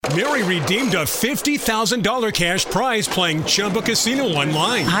Mary redeemed a $50,000 cash prize playing Chumba Casino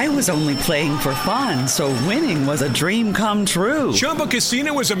online. I was only playing for fun, so winning was a dream come true. Chumba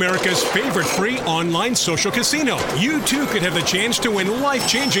Casino is America's favorite free online social casino. You too could have the chance to win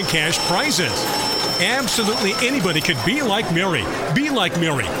life-changing cash prizes. Absolutely anybody could be like Mary. Be like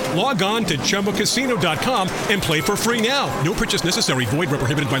Mary. Log on to ChumbaCasino.com and play for free now. No purchase necessary. Void where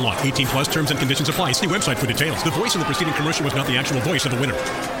prohibited by law. 18 plus terms and conditions apply. See website for details. The voice in the preceding commercial was not the actual voice of the winner.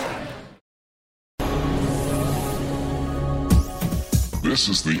 This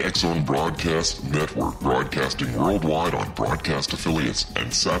is the X-Zone Broadcast Network, broadcasting worldwide on broadcast affiliates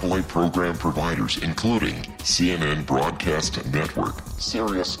and satellite program providers, including CNN Broadcast Network,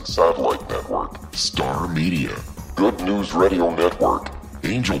 Sirius Satellite Network, Star Media, Good News Radio Network,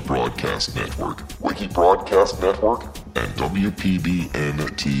 Angel Broadcast Network, Wiki Broadcast Network, and WPBN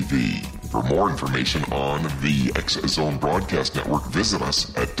TV. For more information on the X-Zone Broadcast Network, visit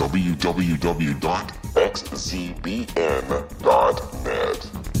us at www.xzbn.net.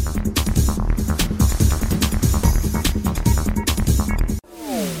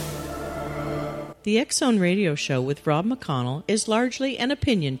 The X-Zone Radio Show with Rob McConnell is largely an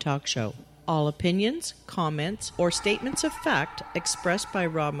opinion talk show. All opinions, comments, or statements of fact expressed by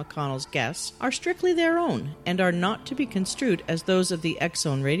Rob McConnell's guests are strictly their own and are not to be construed as those of the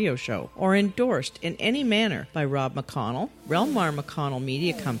X-Zone Radio Show or endorsed in any manner by Rob McConnell, Relmar McConnell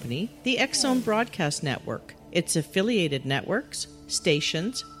Media Company, the X-Zone Broadcast Network, its affiliated networks,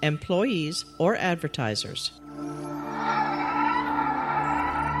 stations, employees, or advertisers.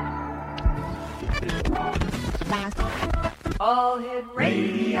 All Hit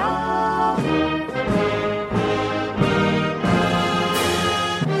Radio.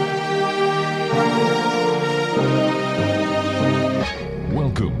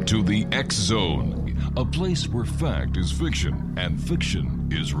 Welcome to the X-Zone, a place where fact is fiction and fiction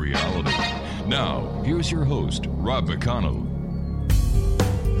is reality. Now, here's your host, Rob McConnell.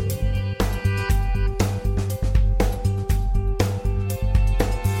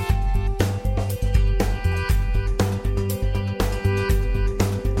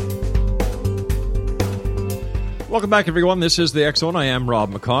 Welcome back, everyone. This is the X-Zone. I am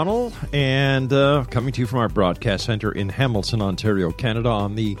Rob McConnell, and coming to you from our broadcast center in Hamilton, Ontario, Canada,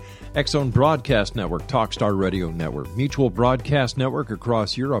 on the X-Zone Broadcast Network, Talkstar Radio Network, Mutual Broadcast Network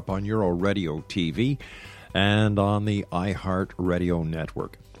across Europe on Euro Radio TV, and on the iHeart Radio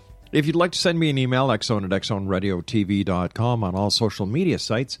Network. If you'd like to send me an email, xzone at xzoneradiotv.com, on all social media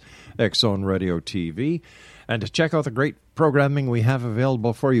sites, X-Zone Radio TV, and to check out the great programming we have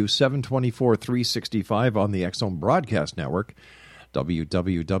available for you 7/24/365 on the X-Zone Broadcast Network,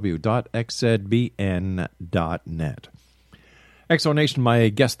 www.xzbn.net. X-Zone Nation, my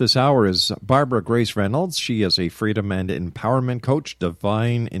guest this hour is Barbara Grace Reynolds. She is a freedom and empowerment coach,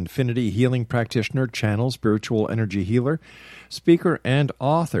 divine infinity healing practitioner, channel, spiritual energy healer, speaker, and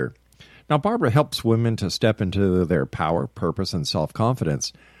author. Now, Barbara helps women to step into their power, purpose, and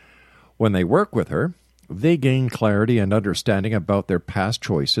self-confidence. When they work with her, they gain clarity and understanding about their past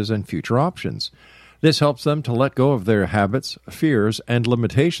choices and future options. This helps them to let go of their habits, fears, and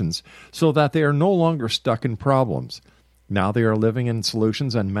limitations so that they are no longer stuck in problems. Now they are living in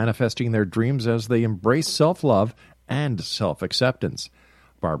solutions and manifesting their dreams as they embrace self-love and self-acceptance.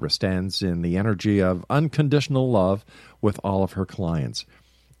 Barbara stands in the energy of unconditional love with all of her clients.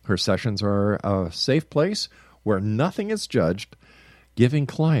 Her sessions are a safe place where nothing is judged, giving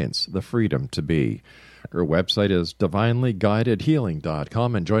clients the freedom to be. Her website is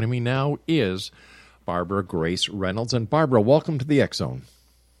divinelyguidedhealing.com, and joining me now is Barbara Grace Reynolds. And Barbara, welcome to the X-Zone.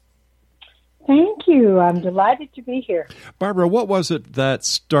 Thank you. I'm delighted to be here. Barbara, what was it that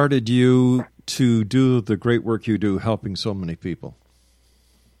started you to do the great work you do helping so many people?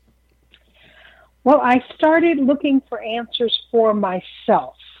 Well, I started looking for answers for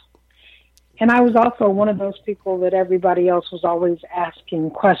myself. And I was also one of those people that everybody else was always asking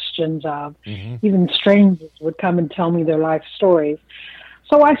questions of. Mm-hmm. Even strangers would come and tell me their life stories.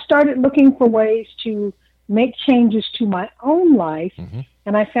 So I started looking for ways to make changes to my own life. Mm-hmm.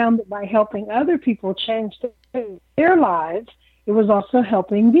 And I found that by helping other people change their lives, it was also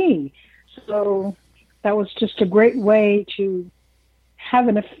helping me. So that was just a great way to have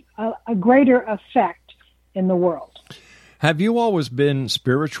a greater effect in the world. Have you always been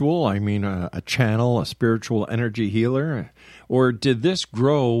spiritual? I mean, a channel, a spiritual energy healer? Or did this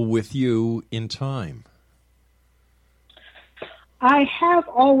grow with you in time? I have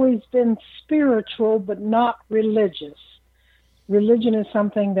always been spiritual, but not religious. Religion is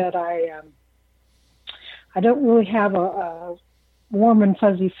something that I don't really have a warm and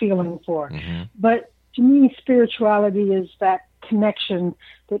fuzzy feeling for. Mm-hmm. But To me, spirituality is that connection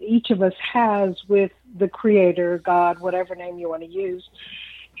that each of us has with the Creator, God, whatever name you want to use.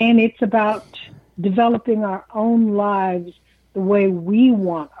 And it's about developing our own lives the way we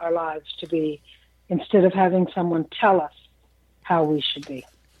want our lives to be, instead of having someone tell us how we should be.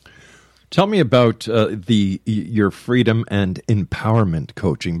 Tell me about your freedom and empowerment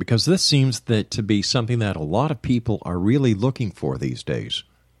coaching, because this seems to be something that a lot of people are really looking for these days.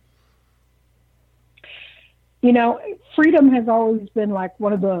 You know, freedom has always been like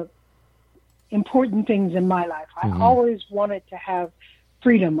one of the important things in my life. I always wanted to have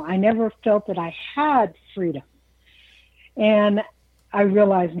freedom. I never felt that I had freedom. And I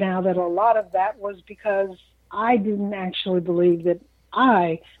realize now that a lot of that was because I didn't actually believe that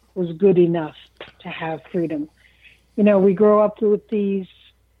I was good enough to have freedom. You know, we grow up with these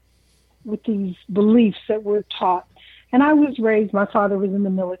beliefs that we're taught. And I was raised, my father was in the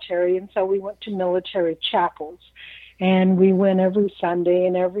military, and so we went to military chapels. And we went every Sunday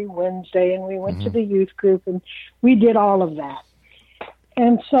and every Wednesday, and we went to the youth group, and we did all of that.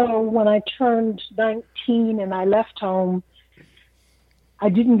 And so when I turned 19 and I left home, I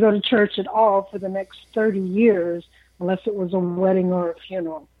didn't go to church at all for the next 30 years, unless it was a wedding or a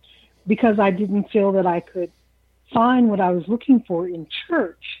funeral, because I didn't feel that I could find what I was looking for in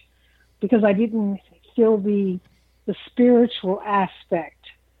church, because I didn't feel the spiritual aspect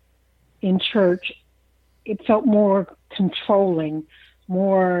in church. It felt more controlling,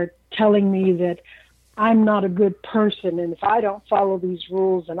 more telling me that I'm not a good person, and if I don't follow these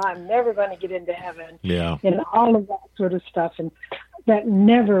rules, and I'm never going to get into heaven, and all of that sort of stuff, and that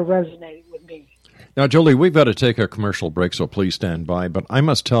never resonated with me. Now, Jolie, we've got to take a commercial break, so please stand by, but I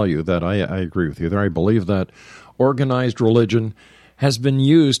must tell you that I agree with you there. I believe that organized religion has been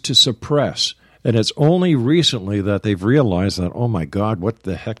used to suppress, and it's only recently that they've realized that, oh my God, what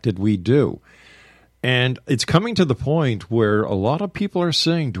the heck did we do? And it's coming to the point where a lot of people are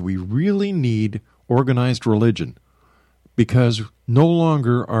saying, do we really need organized religion? Because no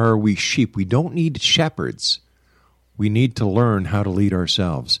longer are we sheep. We don't need shepherds. We need to learn how to lead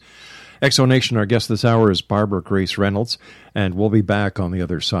ourselves. Exonation, our guest this hour is Barbara Grace Reynolds, and we'll be back on the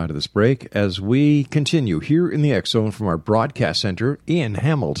other side of this break as we continue here in the X Zone from our broadcast center in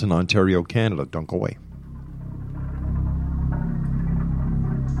Hamilton, Ontario, Canada. Don't go away.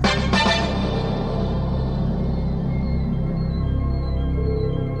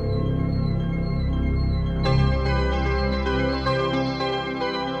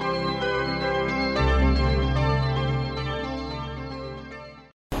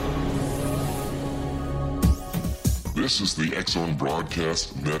 This is the X Zone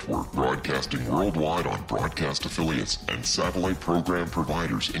Broadcast Network, broadcasting worldwide on broadcast affiliates and satellite program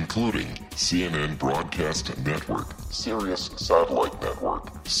providers, including CNN Broadcast Network, Sirius Satellite Network,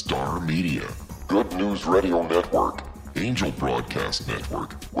 Star Media, Good News Radio Network, Angel Broadcast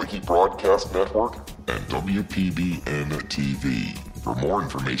Network, Wiki Broadcast Network, and WPBN TV. For more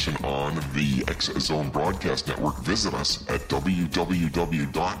information on the X Zone Broadcast Network, visit us at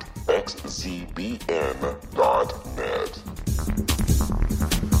www.xzbn.net.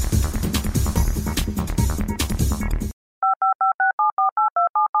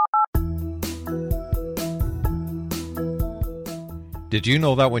 Did you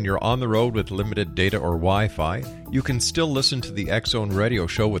know that when you're on the road with limited data or Wi-Fi, you can still listen to the X Zone Radio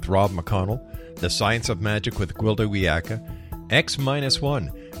Show with Rob McConnell, The Science of Magic with Gwilda Wiyaka,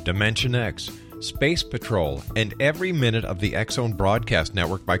 X-1, Dimension X, Space Patrol, and every minute of the X Zone Broadcast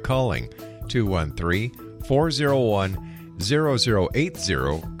Network by calling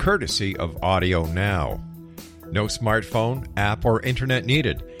 213-401-0080, courtesy of Audio Now. No smartphone, app, or internet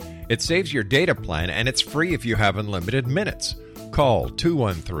needed. It saves your data plan, and it's free if you have unlimited minutes. Call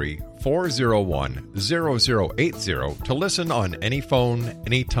 213-401-0080 to listen on any phone,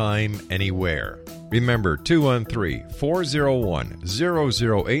 anytime, anywhere. Remember,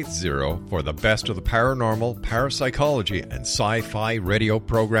 213-401-0080 for the best of the paranormal, parapsychology, and sci-fi radio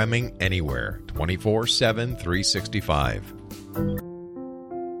programming anywhere, 24/7, 365.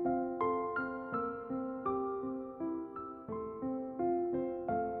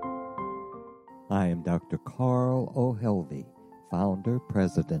 I am Dr. Carl O'Helvey, founder,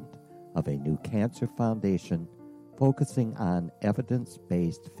 president of a new cancer foundation focusing on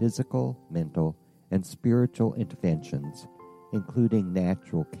evidence-based physical, mental, and spiritual interventions, including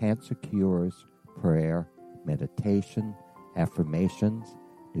natural cancer cures, prayer, meditation, affirmations,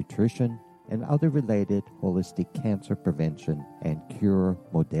 nutrition, and other related holistic cancer prevention and cure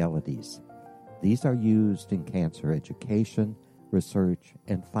modalities. These are used in cancer education, research,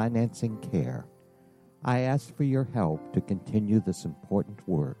 and financing care. I ask for your help to continue this important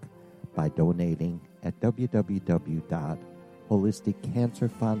work by donating at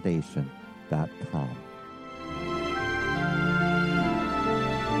www.holisticcancerfoundation.com.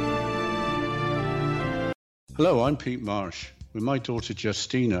 Hello, I'm Pete Marsh. With my daughter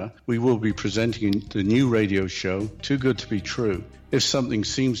Justina, we will be presenting the new radio show, Too Good to Be True. If something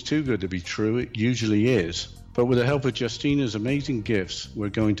seems too good to be true, it usually is. But with the help of Justina's amazing gifts, we're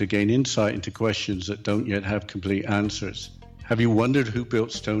going to gain insight into questions that don't yet have complete answers. Have you wondered who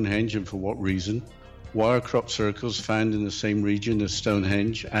built Stonehenge and for what reason? Why are crop circles found in the same region as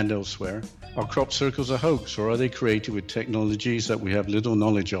Stonehenge and elsewhere? Are crop circles a hoax, or are they created with technologies that we have little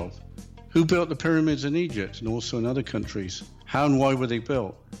knowledge of? Who built the pyramids in Egypt and also in other countries? How and why were they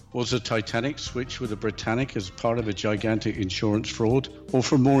built? Was the Titanic switched with the Britannic as part of a gigantic insurance fraud, or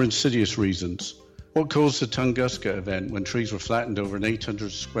for more insidious reasons? What caused the Tunguska event when trees were flattened over an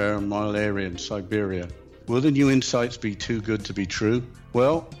 800 square mile area in Siberia? Will the new insights be too good to be true?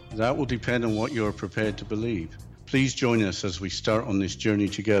 Well, that will depend on what you are prepared to believe. Please join us as we start on this journey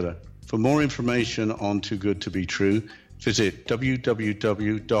together. For more information on Too Good to Be True, visit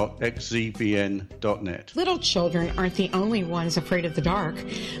www.xzbn.net. Little children aren't the only ones afraid of the dark.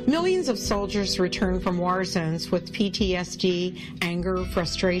 Millions of soldiers return from war zones with PTSD, anger,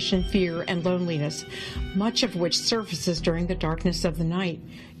 frustration, fear, and loneliness, much of which surfaces during the darkness of the night.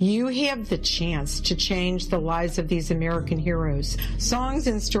 You have the chance to change the lives of these American heroes. Songs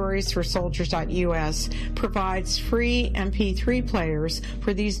and Stories for Soldiers.us provides free MP3 players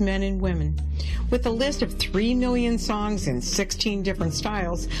for these men and women. With a list of 3 million songs in 16 different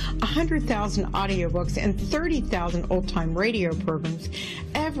styles, 100,000 audiobooks, and 30,000 old-time radio programs,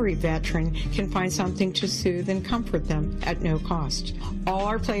 every veteran can find something to soothe and comfort them at no cost. All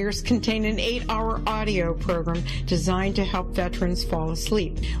our players contain an 8-hour audio program designed to help veterans fall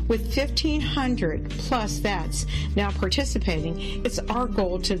asleep. With 1,500 plus vets now participating, it's our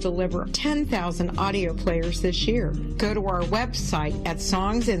goal to deliver 10,000 audio players this year. Go to our website at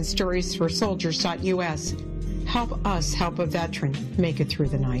songsandstoriesforsoldiers.us. Help us help a veteran make it through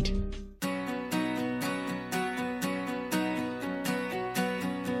the night.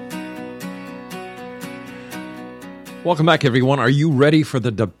 Welcome back, everyone. Are you ready for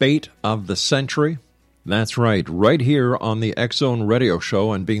the debate of the century? That's right, right here on the X-Zone Radio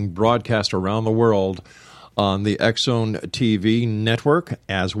Show and being broadcast around the world on the X-Zone TV network,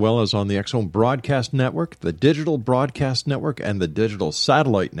 as well as on the X-Zone Broadcast Network, the Digital Broadcast Network, and the Digital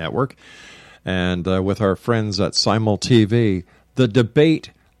Satellite Network. And with our friends at Simul TV, the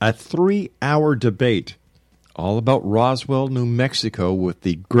debate, a 3-hour debate, all about Roswell, New Mexico, with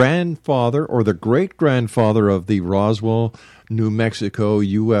the grandfather or the great-grandfather of the Roswell, New Mexico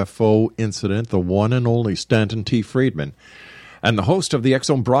UFO incident, the one and only Stanton T. Friedman, and the host of the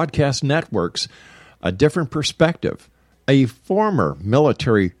X-Zone Broadcast Networks, a different perspective, a former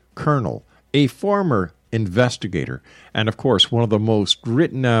military colonel, a former investigator, and of course one of the most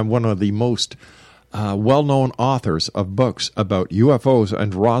well-known authors of books about UFOs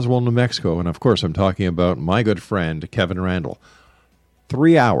and Roswell, New Mexico. And of course I'm talking about my good friend Kevin Randall.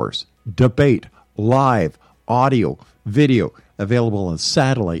 3 hours, debate, live, audio, video, available on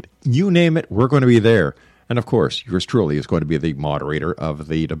satellite, you name it, we're going to be there. And of course, yours truly is going to be the moderator of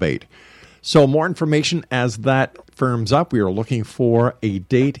the debate. So more information as that firms up. We are looking for a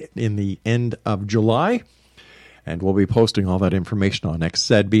date in the end of July, and we'll be posting all that information on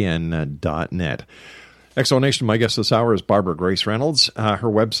xzbn.net. Exonation, my guest this hour is Barbara Grace Reynolds. Her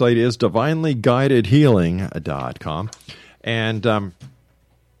website is divinelyguidedhealing.com. And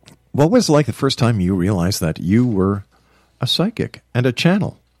what was it like the first time you realized that you were a psychic and a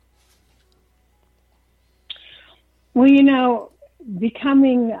channel? Well,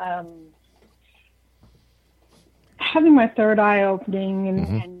 becoming, having my third eye opening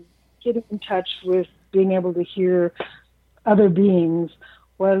and getting in touch with being able to hear other beings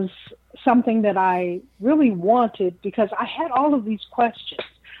was something that I really wanted, because I had all of these questions.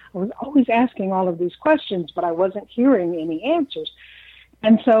 I was always asking all of these questions, but I wasn't hearing any answers.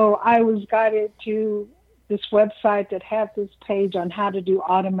 And so I was guided to this website that had this page on how to do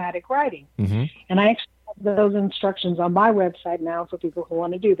automatic writing. And I actually have those instructions on my website now for people who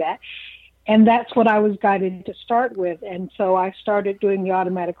want to do that. And that's what I was guided to start with. And so I started doing the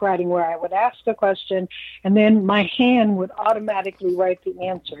automatic writing, where I would ask a question and then my hand would automatically write the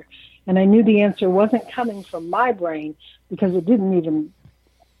answer. And I knew the answer wasn't coming from my brain because it didn't even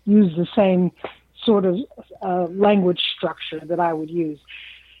use the same sort of language structure that I would use.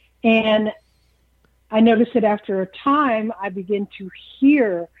 And I noticed that after a time, I began to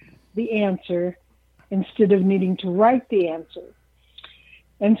hear the answer instead of needing to write the answer.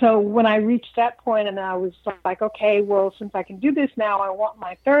 And so when I reached that point and I was like, okay, well, since I can do this now, I want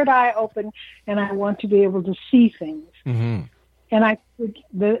my third eye open and I want to be able to see things. Mm-hmm. And I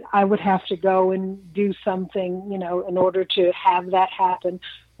would have to go and do something, in order to have that happen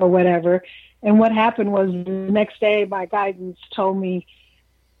or whatever. And what happened was the next day, my guidance told me,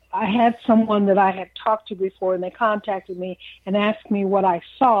 I had someone that I had talked to before, and they contacted me and asked me what I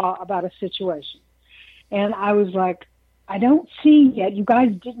saw about a situation. And I was like, I don't see yet. You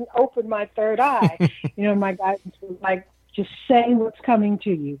guys didn't open my third eye. My guidance was like, just say what's coming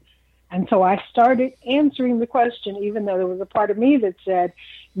to you. And so I started answering the question, even though there was a part of me that said,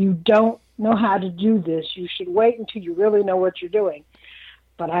 you don't know how to do this. You should wait until you really know what you're doing.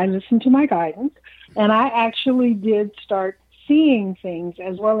 But I listened to my guidance, and I actually did start seeing things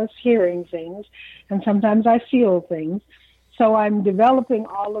as well as hearing things, and sometimes I feel things. So I'm developing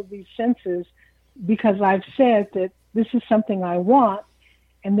all of these senses because I've said that this is something I want,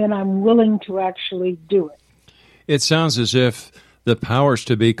 and then I'm willing to actually do it. It sounds as if the powers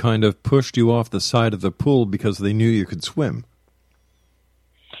to be kind of pushed you off the side of the pool because they knew you could swim.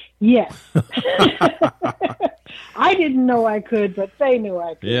 Yes. I didn't know I could, but they knew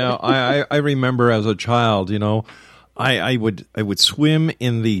I could. Yeah, I remember as a child, I would swim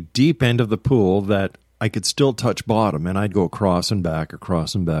in the deep end of the pool that I could still touch bottom, and I'd go across and back,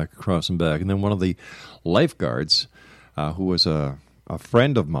 across and back, across and back. And then one of the lifeguards, who was a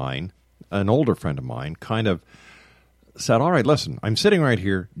friend of mine, an older friend of mine, kind of said, all right, listen, I'm sitting right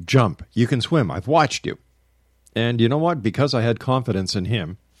here, jump, you can swim, I've watched you. And you know what? Because I had confidence in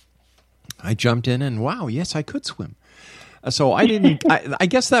him, I jumped in and wow, yes, I could swim. So I didn't. I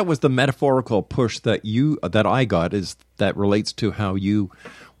guess that was the metaphorical push that I got, is that relates to how you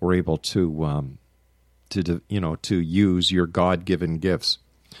were able to use your God-given gifts.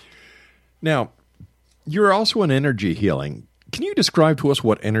 Now, you're also in energy healing. Can you describe to us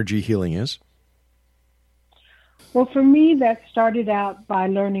what energy healing is? Well, for me, that started out by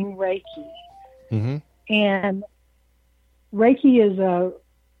learning Reiki. Mm-hmm. And Reiki is a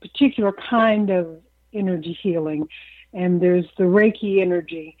particular kind of energy healing. And there's the Reiki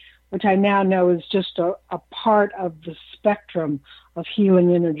energy, which I now know is just a part of the spectrum of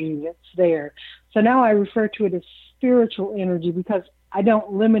healing energy that's there. So now I refer to it as spiritual energy because I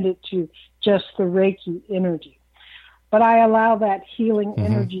don't limit it to just the Reiki energy. But I allow that healing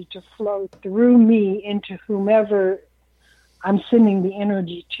energy to flow through me into whomever I'm sending the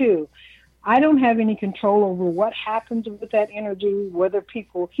energy to. I don't have any control over what happens with that energy, whether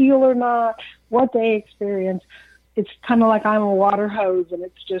people heal or not, what they experience. It's kind of like I'm a water hose, and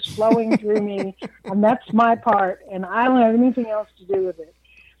it's just flowing through me, and that's my part, and I don't have anything else to do with it.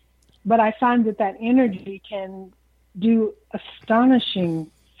 But I find that energy can do astonishing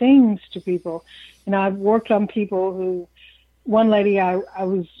things to people. I've worked on people who, one lady, I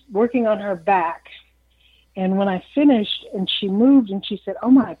was working on her back, and when I finished and she moved and she said, oh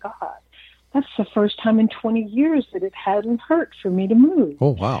my God, that's the first time in 20 years that it hadn't hurt for me to move. Oh,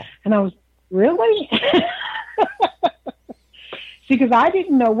 wow. And I was, really? Because I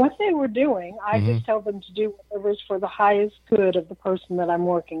didn't know what they were doing. I just tell them to do whatever's for the highest good of the person that I'm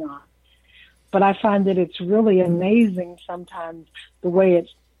working on. But I find that it's really amazing sometimes the way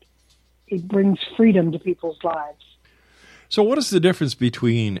it brings freedom to people's lives. So what is the difference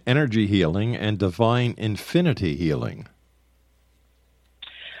between energy healing and divine infinity healing?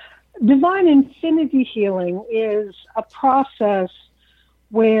 Divine infinity healing is a process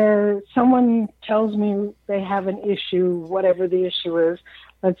where someone tells me they have an issue, whatever the issue is.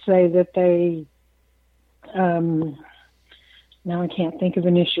 Let's say that they, now I can't think of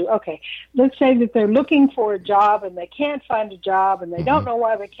an issue. Okay, let's say that they're looking for a job and they can't find a job and they don't know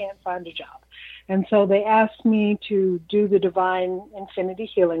why they can't find a job. And so they asked me to do the divine infinity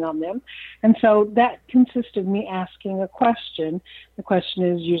healing on them. And so that consists of me asking a question. The question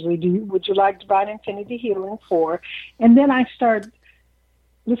is usually, would you like divine infinity healing for? And then I start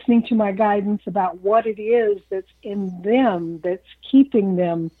listening to my guidance about what it is that's in them that's keeping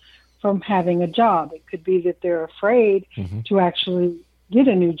them from having a job. It could be that they're afraid to actually get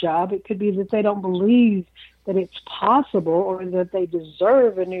a new job. It could be that they don't believe that it's possible or that they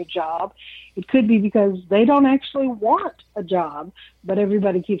deserve a new job. It could be because they don't actually want a job, but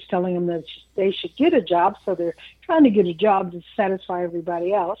everybody keeps telling them that they should get a job, so they're trying to get a job to satisfy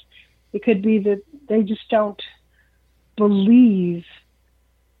everybody else. It could be that they just don't believe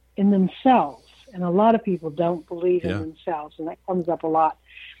in themselves, and a lot of people don't believe in themselves, and that comes up a lot.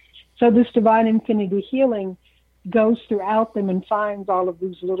 So this divine infinity healing goes throughout them and finds all of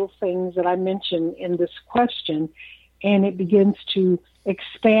these little things that I mentioned in this question, and it begins to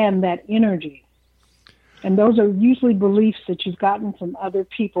expand that energy. And those are usually beliefs that you've gotten from other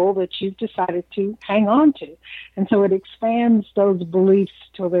people that you've decided to hang on to. And so it expands those beliefs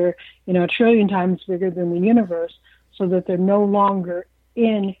till they're, a trillion times bigger than the universe, so that they're no longer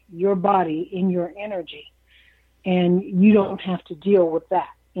in your body, in your energy. And you don't have to deal with that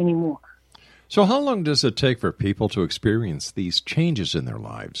anymore. So how long does it take for people to experience these changes in their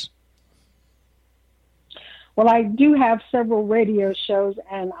lives? Well, I do have several radio shows,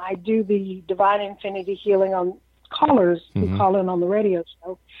 and I do the Divine Infinity Healing on callers who call in on the radio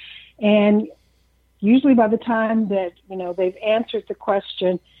show. And usually by the time that, they've answered the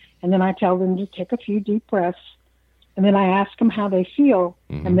question, and then I tell them to take a few deep breaths, and then I ask them how they feel,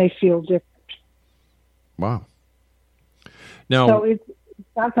 and they feel different. Wow. Now, so it's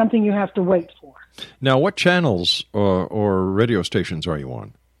not something you have to wait for. Now, what channels or radio stations are you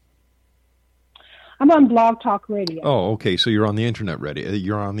on? I'm on Blog Talk Radio. Oh, okay. So you're on the internet radio.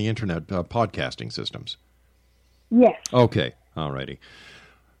 You're on the internet podcasting systems. Yes. Okay. All righty.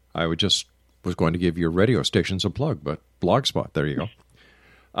 I was going to give your radio stations a plug, but Blogspot. There you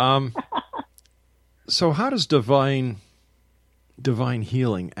go. So how does divine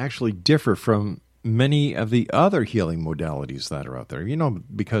healing actually differ from many of the other healing modalities that are out there?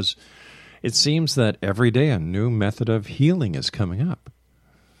 Because it seems that every day a new method of healing is coming up.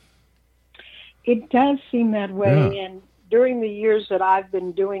 It does seem that way, Yeah. and during the years that I've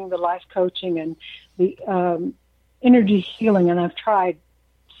been doing the life coaching and the energy healing, and I've tried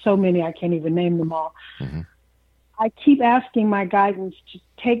so many, I can't even name them all, I keep asking my guidance to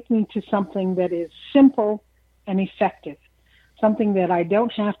take me to something that is simple and effective, something that I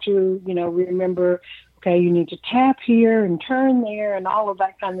don't have to, remember, okay, you need to tap here and turn there and all of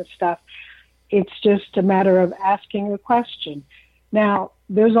that kind of stuff. It's just a matter of asking a question. Now,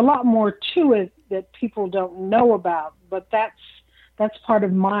 there's a lot more to it that people don't know about, but that's part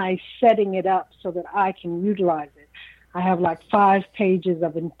of my setting it up so that I can utilize it. I have like 5 pages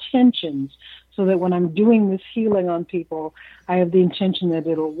of intentions so that when I'm doing this healing on people, I have the intention that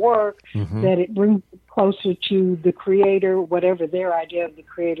it'll work, that it brings it closer to the Creator, whatever their idea of the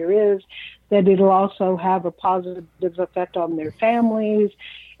Creator is, that it'll also have a positive effect on their families.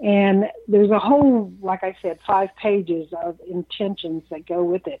 And there's a whole, like I said, 5 pages of intentions that go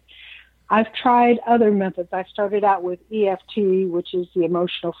with it. I've tried other methods. I started out with EFT, which is the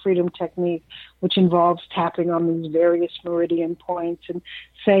emotional freedom technique, which involves tapping on these various meridian points and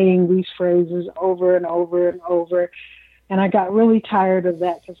saying these phrases over and over and over. And I got really tired of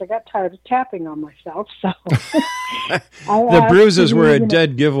that because I got tired of tapping on myself. So the bruises were a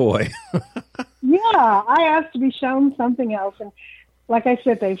dead giveaway. Yeah, I asked to be shown something else. And like I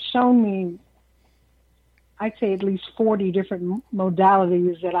said, they've shown me, I'd say at least 40 different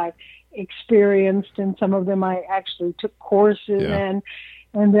modalities that I've experienced, and some of them I actually took courses in.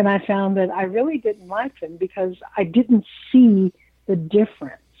 And then I found that I really didn't like them because I didn't see the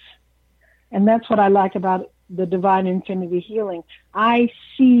difference. And that's what I like about the Divine Infinity Healing. I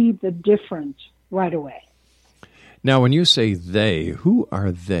see the difference right away. Now, when you say they, who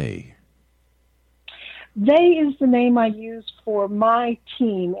are they? They is the name I use for my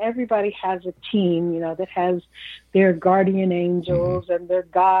team. Everybody has a team, that has their guardian angels and their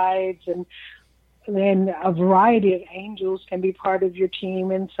guides, and then a variety of angels can be part of your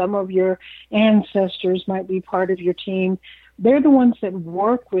team, and some of your ancestors might be part of your team. They're the ones that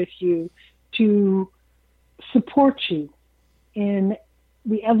work with you to support you in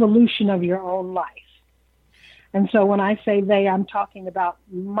the evolution of your own life. And so when I say they, I'm talking about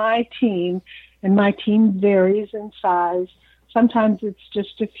my team, and my team varies in size. Sometimes it's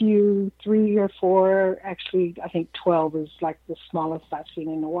just a few, 3 or 4. Actually, I think 12 is like the smallest I've seen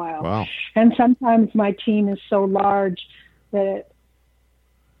in a while. Wow. And sometimes my team is so large that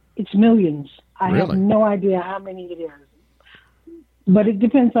it's millions. I have no idea how many it is. But it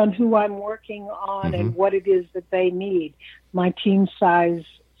depends on who I'm working on and what it is that they need. My team size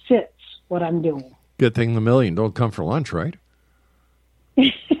fits what I'm doing. Good thing the million don't come for lunch, right?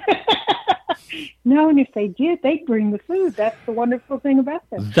 No, and if they did, they'd bring the food. That's the wonderful thing about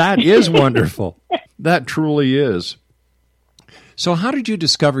them. That is wonderful. That truly is. So how did you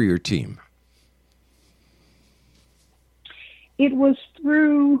discover your team? It was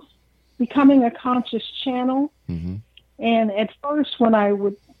through becoming a conscious channel. And at first, when I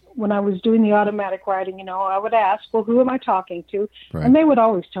was doing the automatic writing, I would ask, well, who am I talking to? Right. And they would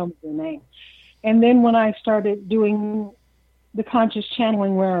always tell me their name. And then when I started doing the conscious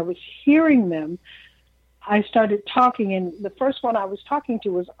channeling where I was hearing them, I started talking, and the first one I was talking to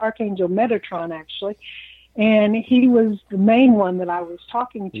was Archangel Metatron, actually, and he was the main one that I was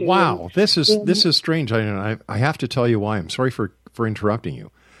talking to. Wow, this is strange. I have to tell you why. I'm sorry for interrupting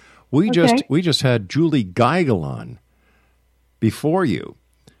you. We just had Julie Geigel on before you,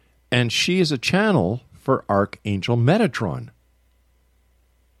 and she is a channel for Archangel Metatron.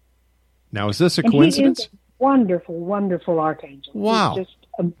 Now, is this a coincidence? He is a wonderful, wonderful archangel. Wow. He's just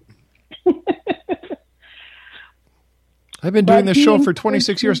I've been doing this show for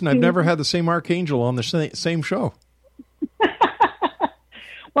 26 years, and I've never had the same archangel on the same show.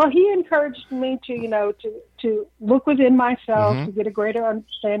 Well, he encouraged me to look within myself, to get a greater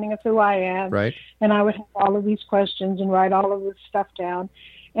understanding of who I am. Right. And I would have all of these questions and write all of this stuff down.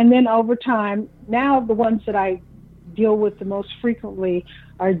 And then over time, now the ones that I deal with the most frequently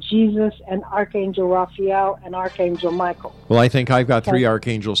are Jesus and Archangel Raphael and Archangel Michael. Well, I think I've got 3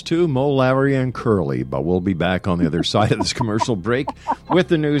 archangels too, Mo, Larry, and Curly. But we'll be back on the other side of this commercial break with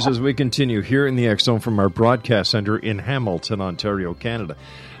the news as we continue here in the X-Zone from our broadcast center in Hamilton, Ontario, Canada.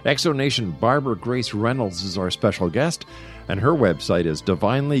 X-Zone Nation, Barbara Grace Reynolds is our special guest, and her website is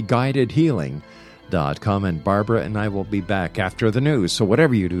divinelyguidedhealing.com. And Barbara and I will be back after the news. So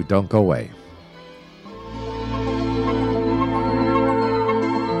whatever you do, don't go away.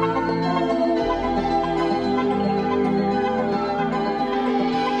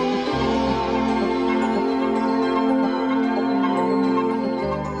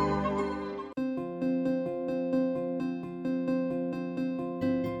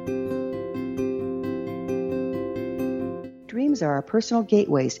 Dreams are our personal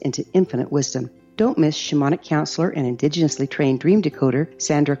gateways into infinite wisdom. Don't miss shamanic counselor and indigenously trained dream decoder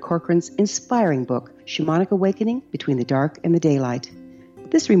Sandra Corcoran's inspiring book, Shamanic Awakening Between the Dark and the Daylight.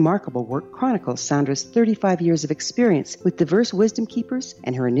 This remarkable work chronicles Sandra's 35 years of experience with diverse wisdom keepers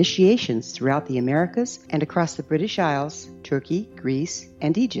and her initiations throughout the Americas and across the British Isles, Turkey, Greece,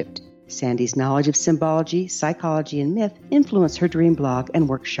 and Egypt. Sandy's knowledge of symbology, psychology, and myth influenced her dream blog and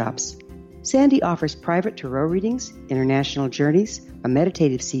workshops. Sandy offers private tarot readings, international journeys, a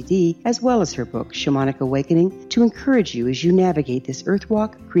meditative CD, as well as her book, Shamanic Awakening, to encourage you as you navigate this earth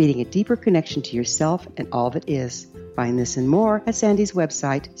walk, creating a deeper connection to yourself and all that is. Find this and more at Sandy's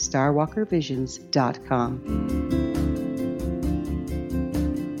website, starwalkervisions.com.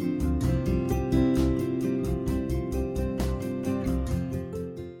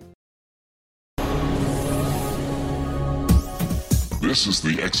 This is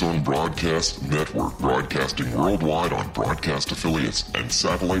the X-Zone Broadcast Network, broadcasting worldwide on broadcast affiliates and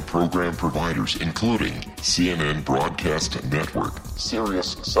satellite program providers, including CNN Broadcast Network,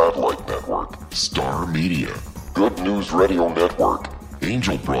 Sirius Satellite Network, Star Media, Good News Radio Network,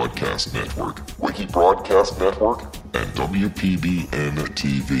 Angel Broadcast Network, Wiki Broadcast Network, and WPBN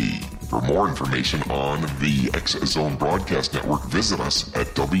TV. For more information on the X-Zone Broadcast Network, visit us at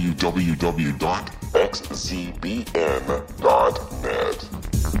www.xzbn.net.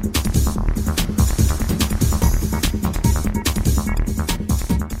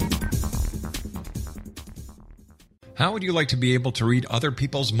 How would you like to be able to read other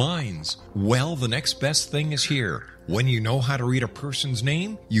people's minds? Well, the next best thing is here. When you know how to read a person's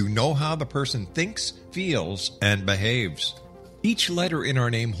name, you know how the person thinks, feels, and behaves. Each letter in our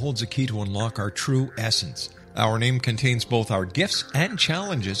name holds a key to unlock our true essence. Our name contains both our gifts and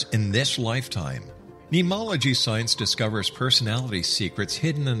challenges in this lifetime. Mnemology science discovers personality secrets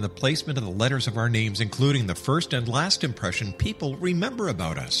hidden in the placement of the letters of our names, including the first and last impression people remember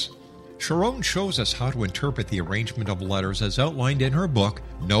about us. Sharon shows us how to interpret the arrangement of letters as outlined in her book,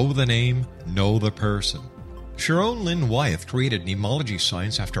 Know the Name, Know the Person. Sharon Lynn Wyeth created mnemology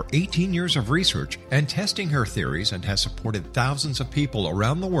science after 18 years of research and testing her theories, and has supported thousands of people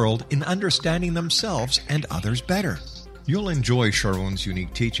around the world in understanding themselves and others better. You'll enjoy Sharon's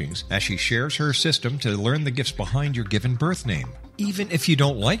unique teachings as she shares her system to learn the gifts behind your given birth name. Even if you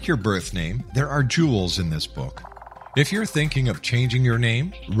don't like your birth name, there are jewels in this book. If you're thinking of changing your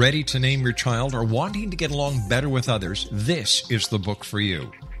name, ready to name your child, or wanting to get along better with others, this is the book for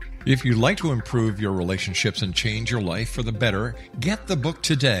you. If you'd like to improve your relationships and change your life for the better, get the book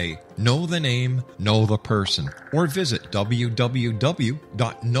today, Know the Name, Know the Person, or visit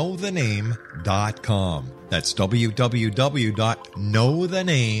www.knowthename.com. That's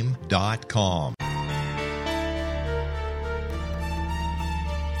www.knowthename.com.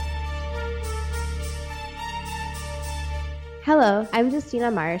 Hello, I'm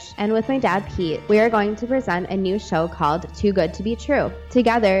Justina Marsh, and with my dad Pete, we are going to present a new show called Too Good to Be True.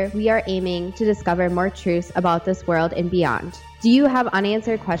 Together, we are aiming to discover more truths about this world and beyond. Do you have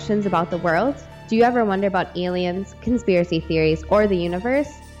unanswered questions about the world? Do you ever wonder about aliens, conspiracy theories, or the universe?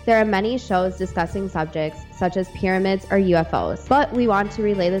 There are many shows discussing subjects such as pyramids or UFOs, but we want to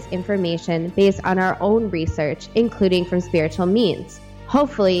relay this information based on our own research, including from spiritual means.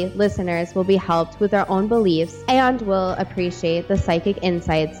 Hopefully, listeners will be helped with their own beliefs and will appreciate the psychic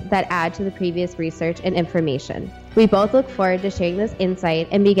insights that add to the previous research and information. We both look forward to sharing this insight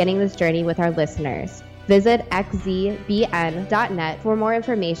and beginning this journey with our listeners. Visit xzbn.net for more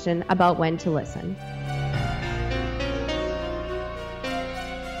information about when to listen.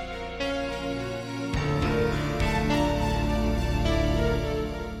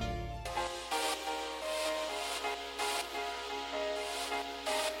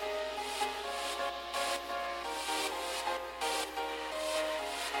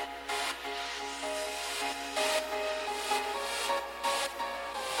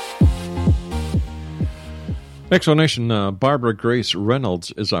 Exonation, Barbara Grace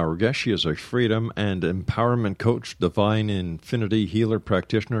Reynolds is our guest. She is a freedom and empowerment coach, divine infinity healer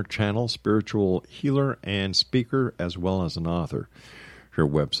practitioner, channel, spiritual healer, and speaker, as well as an author. Her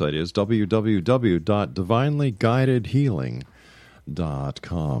website is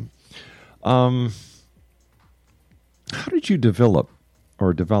www.divinelyguidedhealing.com. How did you develop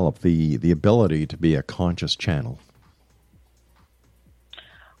the ability to be a conscious channel?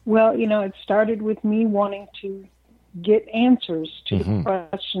 Well, it started with me wanting to get answers to the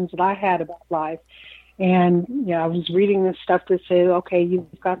questions that I had about life. And, I was reading this stuff that said, okay, you've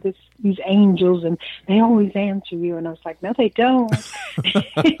got these angels and they always answer you. And I was like, no, they don't.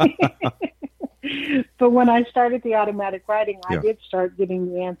 But when I started the automatic writing, I did start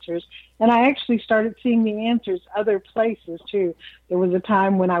getting the answers. And I actually started seeing the answers other places, too. There was a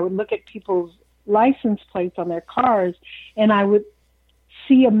time when I would look at people's license plates on their cars, and I would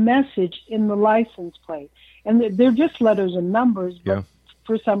see a message in the license plate. And they're just letters and numbers, but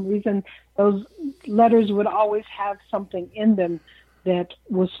for some reason, those letters would always have something in them that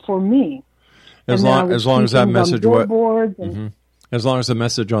was for me. As long as that message as long as the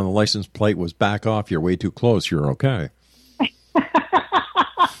message on the license plate was back off, you're way too close, you're okay.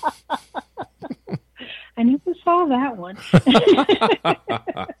 I never saw that one.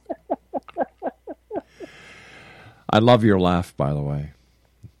 I love your laugh, by the way.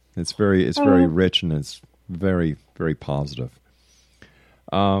 It's very rich, and it's very, very positive.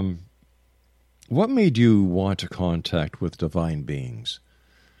 What made you want to contact with divine beings?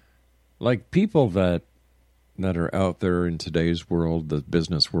 Like people that are out there in today's world, the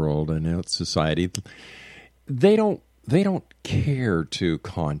business world, and its society, they don't care to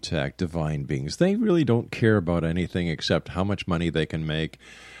contact divine beings. They really don't care about anything except how much money they can make,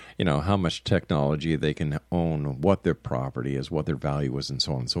 how much technology they can own, what their property is, what their value is, and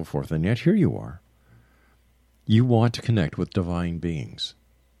so on and so forth. And yet here you are. You want to connect with divine beings.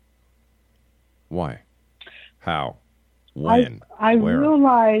 Why? How? When? I Where?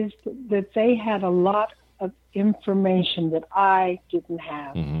 realized that they had a lot of information that I didn't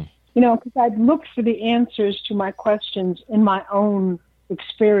have. Because I'd looked for the answers to my questions in my own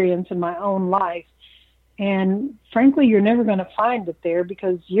experience, in my own life. And frankly, you're never going to find it there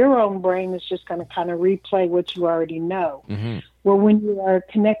because your own brain is just going to kind of replay what you already know. Well, when you are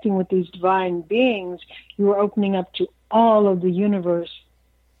connecting with these divine beings, you are opening up to all of the universe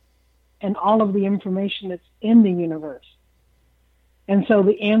and all of the information that's in the universe. And so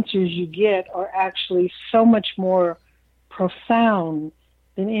the answers you get are actually so much more profound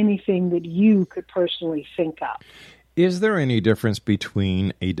than anything that you could personally think of. Is there any difference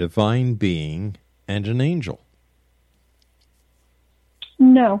between a divine being and an angel?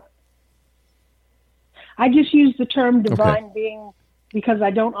 No. I just use the term divine being because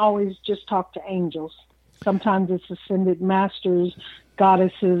I don't always just talk to angels. Sometimes it's ascended masters,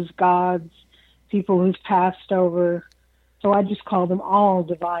 goddesses, gods, people who've passed over. So I just call them all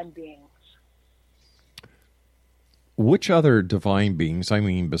divine beings. Which other divine beings,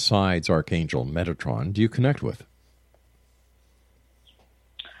 besides Archangel Metatron, do you connect with?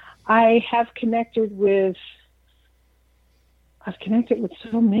 I have connected with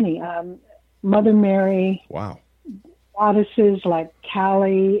so many. Mother Mary. Wow. Goddesses like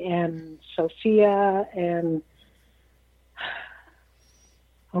Kali and Sophia and...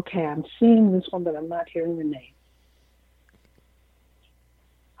 Okay, I'm seeing this one, but I'm not hearing the name.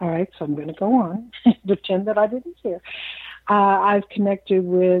 All right, so I'm going to go on. Pretend that I didn't hear. I've connected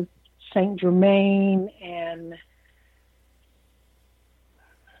with Saint Germain and...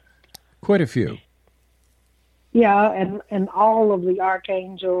 Quite a few. Yeah, and all of the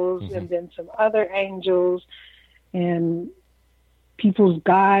archangels and then some other angels and people's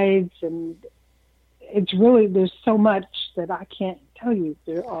guides. And it's really, there's so much that I can't tell you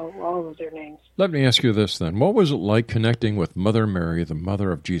all of their names. Let me ask you this then. What was it like connecting with Mother Mary, the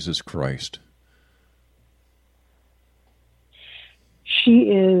mother of Jesus Christ? She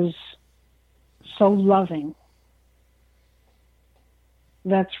is so loving.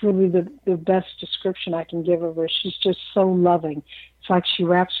 That's really the best description I can give of her. She's just so loving. It's like she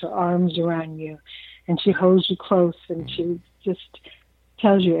wraps her arms around you and she holds you close and she just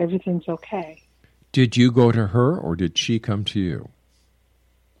tells you everything's okay. Did you go to her or did she come to you?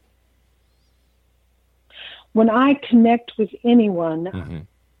 When I connect with anyone,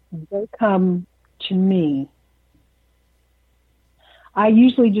 they come to me. I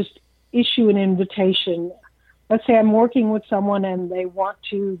usually just issue an invitation. Let's say I'm working with someone and they want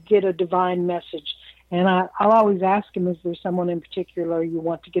to get a divine message. And I'll always ask them, is there someone in particular you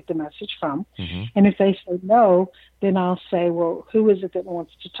want to get the message from? And if they say no, then I'll say, well, who is it that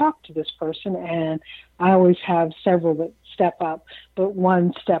wants to talk to this person? And I always have several that step up, but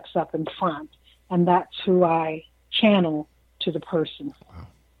one steps up in front. And that's who I channel to the person. Wow.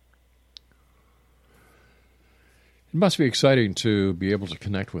 It must be exciting to be able to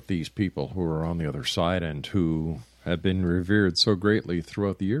connect with these people who are on the other side and who have been revered so greatly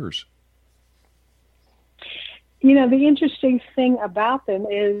throughout the years. You know, the interesting thing about them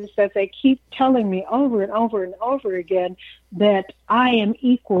is that they keep telling me over and over and over again that I am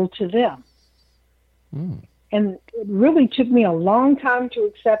equal to them. And it really took me a long time to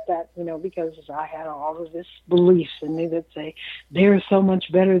accept that, you know, because I had all of this beliefs in me that say, they're so much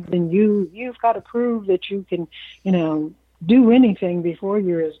better than you. You've got to prove that you can, you know, do anything before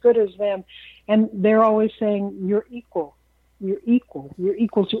you're as good as them. And they're always saying, you're equal. You're equal. You're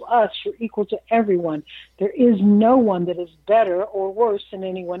equal to us. You're equal to everyone. There is no one that is better or worse than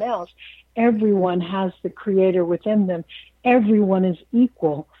anyone else. Everyone has the Creator within them. Everyone is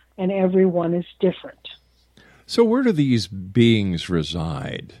equal, and everyone is different. So where do these beings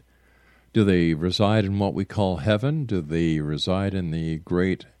reside? Do they reside in what we call heaven? Do they reside in the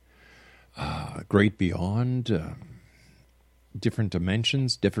great beyond, different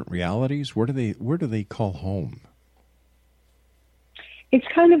dimensions, different realities? Where do they call home? It's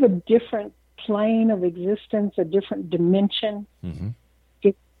kind of a different plane of existence, a different dimension.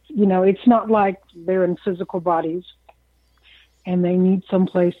 It's not like they're in physical bodies and they need some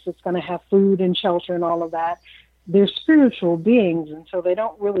place that's going to have food and shelter and all of that. They're spiritual beings, and so they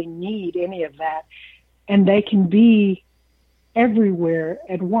don't really need any of that. And they can be everywhere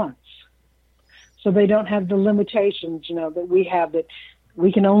at once. So they don't have the limitations, you know, that we have, that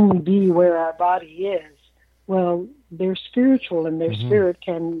we can only be where our body is. Well, they're spiritual, and their spirit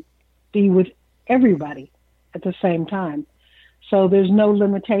can be with everybody at the same time. So there's no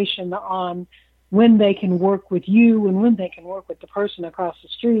limitation on when they can work with you and when they can work with the person across the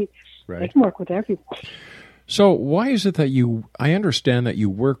street. Right. They can work with everyone. So why is it that I understand that you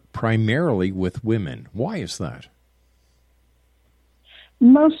work primarily with women. Why is that?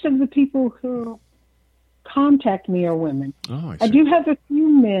 Most of the people who contact me are women. Oh, I do have a few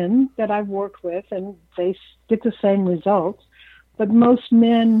men that I've worked with, and they get the same results, but most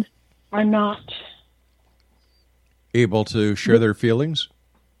men are not able to share their feelings?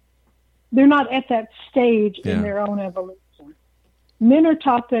 They're not at that stage in their own evolution. Men are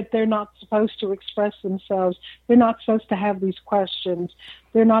taught that they're not supposed to express themselves. They're not supposed to have these questions.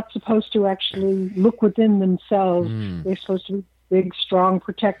 They're not supposed to actually look within themselves. They're supposed to be big, strong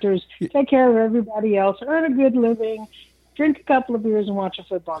protectors, take care of everybody else, earn a good living, drink a couple of beers and watch a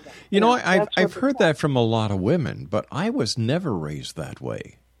football game. You know, I've heard that from a lot of women, but I was never raised that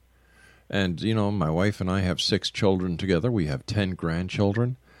way. And, you know, my wife and I have 6 children together. We have 10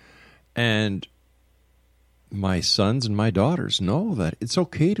 grandchildren. And my sons and my daughters know that it's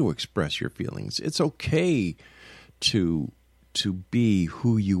okay to express your feelings. It's okay to be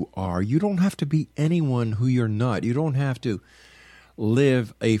who you are. You don't have to be anyone who you're not. You don't have to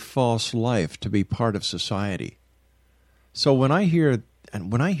live a false life to be part of society. So when I hear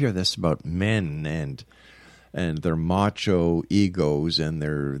this about men and their macho egos and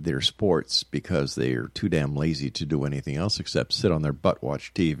their sports because they're too damn lazy to do anything else except sit on their butt,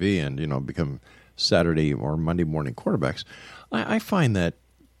 watch TV, and, you know, become Saturday or Monday morning quarterbacks, I find that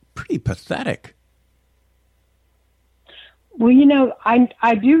pretty pathetic. Well, you know,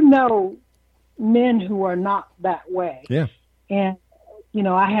 I do know men who are not that way. Yeah. And, you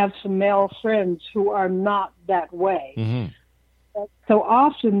know, I have some male friends who are not that way. So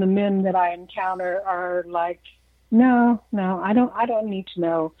often the men that I encounter are like, no, I don't need to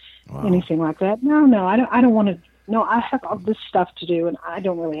know anything like that. No, I don't want to. No, I have all this stuff to do, and I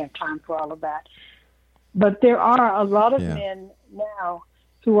don't really have time for all of that. But there are a lot of men now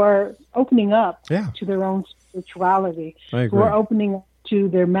who are opening up to their own spirituality, who are opening up to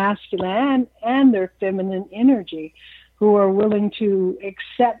their masculine and their feminine energy, who are willing to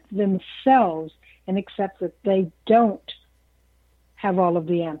accept themselves and accept that they don't have all of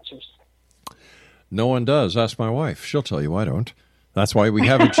the answers. No one does. Ask my wife. She'll tell you I don't. That's why we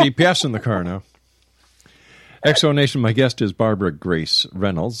have a GPS in the car now. Exonation, my guest is Barbara Grace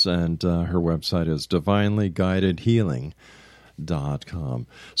Reynolds, and her website is divinelyguidedhealing.com.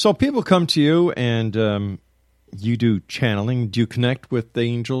 So people come to you, and you do channeling. Do you connect with the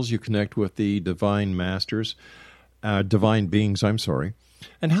angels? You connect with the divine masters, divine beings, I'm sorry.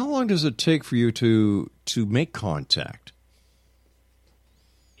 And how long does it take for you to make contact?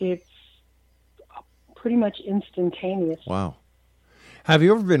 It's pretty much instantaneous. Wow. Have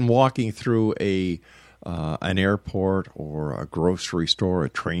you ever been walking through an airport or a grocery store, a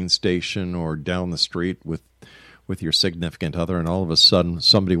train station, or down the street with your significant other, and all of a sudden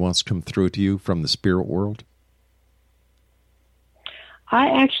somebody wants to come through to you from the spirit world?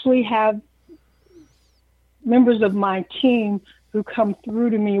 I actually have members of my team who come through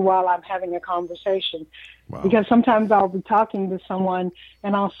to me while I'm having a conversation. Wow. Because sometimes I'll be talking to someone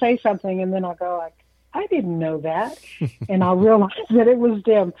and I'll say something and then I'll go like, I didn't know that. And I'll realize that it was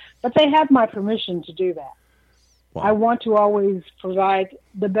them. But they have my permission to do that. Wow. I want to always provide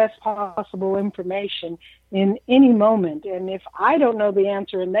the best possible information in any moment. And if I don't know the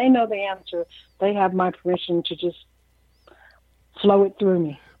answer and they know the answer, they have my permission to just flow it through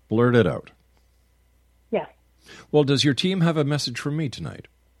me. Blurt it out. Yeah. Well, does your team have a message for me tonight?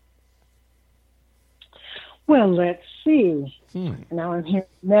 Well, let's see. Now I'm here,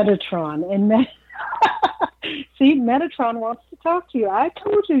 Metatron. And see, Metatron wants to talk to you. I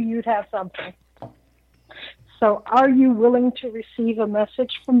told you you'd have something. So are you willing to receive a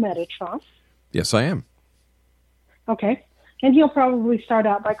message from Metatron? Yes, I am. Okay. And he'll probably start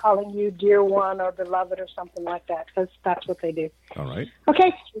out by calling you dear one or beloved or something like that, because that's what they do. All right.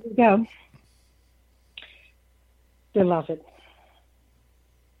 Okay, here we go. Beloved,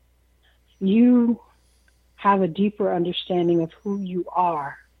 you have a deeper understanding of who you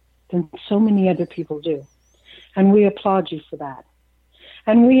are than so many other people do. And we applaud you for that.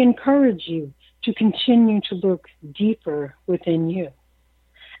 And we encourage you to continue to look deeper within you.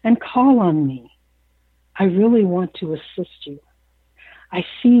 And call on me. I really want to assist you. I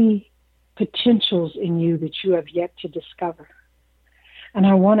see potentials in you that you have yet to discover. And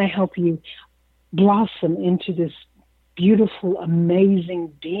I want to help you blossom into this beautiful,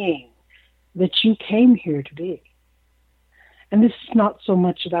 amazing being that you came here to be. And this is not so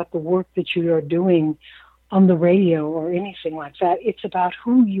much about the work that you are doing on the radio or anything like that. It's about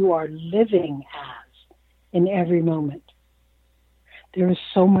who you are living as in every moment. There is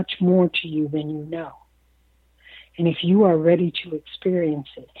so much more to you than you know. And if you are ready to experience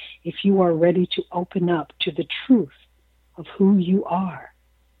it, if you are ready to open up to the truth of who you are,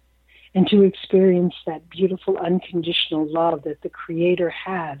 and to experience that beautiful unconditional love that the Creator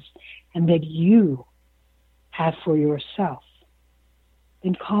has and that you have for yourself,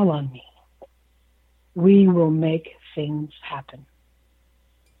 then call on me. We will make things happen.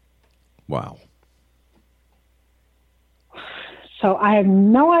 Wow. So I have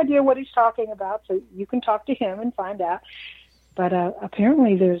no idea what he's talking about, so you can talk to him and find out. But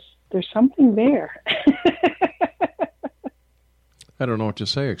apparently there's something there. I don't know what to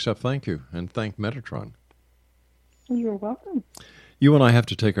say except thank you, and thank Metatron. You're welcome. You and I have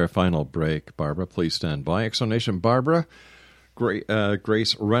to take our final break. Barbara, please stand by. Exonation Barbara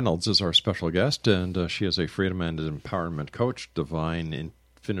Grace Reynolds is our special guest, and she is a freedom and empowerment coach, divine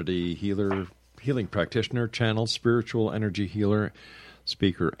infinity healer, healing practitioner, channel, spiritual energy healer,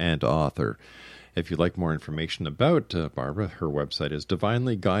 speaker, and author. If you'd like more information about Barbara, her website is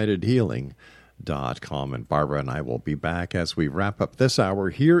divinelyguidedhealing.com. And Barbara and I will be back as we wrap up this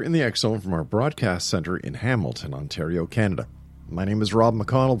hour here in the X Zone from our broadcast center in Hamilton, Ontario, Canada. My name is Rob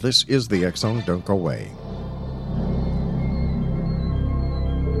McConnell. This is the X Zone. Don't go away.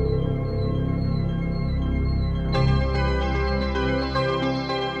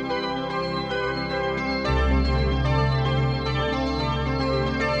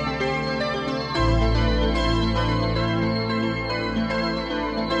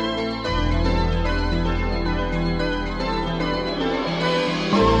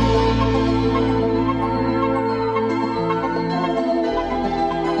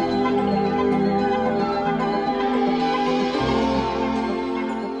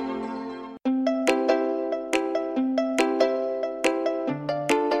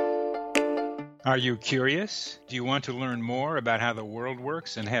 Are you curious? Do you want to learn more about how the world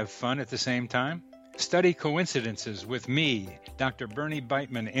works and have fun at the same time? Study coincidences with me, Dr. Bernie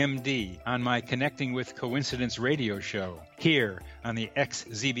Beitman, MD, on my Connecting with Coincidence radio show here on the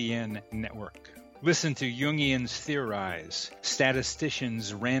XZBN network. Listen to Jungians theorize,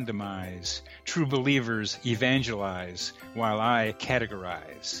 statisticians randomize, true believers evangelize, while I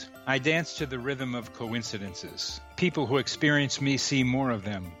categorize. I dance to the rhythm of coincidences. People who experience me see more of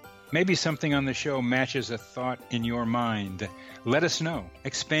them. Maybe something on the show matches a thought in your mind. Let us know.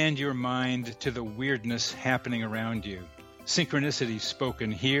 Expand your mind to the weirdness happening around you. Synchronicity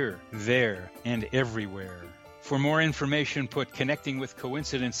spoken here, there, and everywhere. For more information, put Connecting with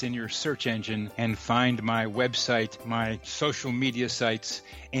Coincidence in your search engine and find my website, my social media sites,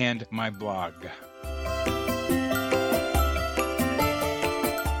 and my blog.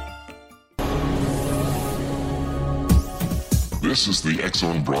 This is the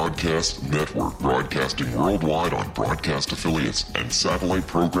X-Zone Broadcast Network, broadcasting worldwide on broadcast affiliates and satellite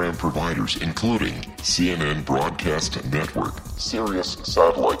program providers, including CNN Broadcast Network, Sirius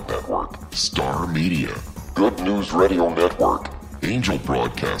Satellite Network, Star Media, Good News Radio Network, Angel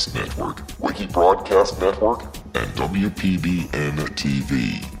Broadcast Network, Wiki Broadcast Network, and WPBN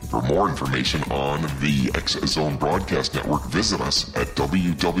TV. For more information on the X-Zone Broadcast Network, visit us at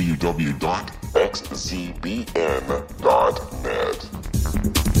www.xzbn.net.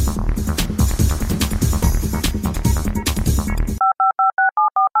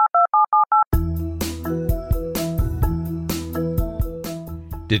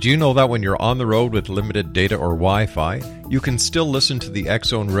 Did you know that when you're on the road with limited data or Wi-Fi, you can still listen to the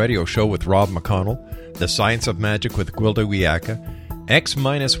X-Zone Radio Show with Rob McConnell, The Science of Magic with Gwilda Wiyaka,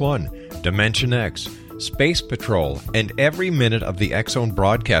 X-1, Dimension X, Space Patrol, and every minute of the X-Zone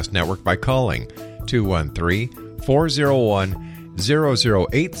Broadcast Network by calling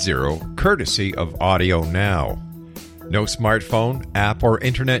 213-401-0080, courtesy of Audio Now. No smartphone, app, or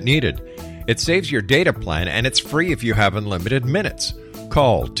internet needed. It saves your data plan, and it's free if you have unlimited minutes.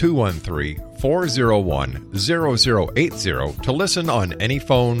 Call 213-401-0080 to listen on any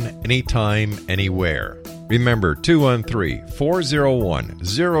phone, anytime, anywhere. Remember,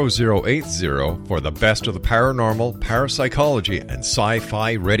 213-401-0080 for the best of the paranormal, parapsychology, and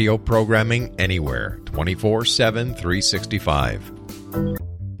sci-fi radio programming anywhere, 24/7, 365.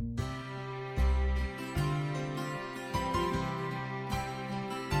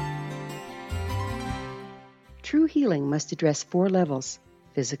 True healing must address 4 levels: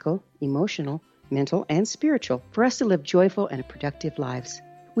 physical, emotional, mental, and spiritual, for us to live joyful and productive lives.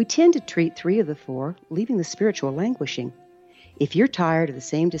 We tend to treat 3 of the 4, leaving the spiritual languishing. If you're tired of the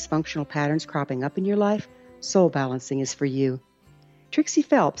same dysfunctional patterns cropping up in your life, Soul Balancing is for you. Trixie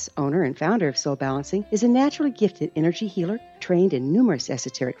Phelps, owner and founder of Soul Balancing, is a naturally gifted energy healer trained in numerous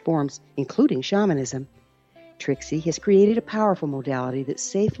esoteric forms, including shamanism. Trixie has created a powerful modality that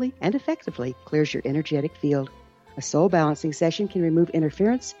safely and effectively clears your energetic field. A Soul Balancing session can remove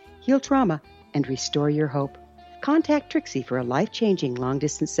interference, heal trauma, and restore your hope. Contact Trixie for a life-changing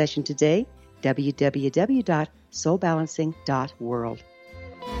long-distance session today, www.soulbalancing.world.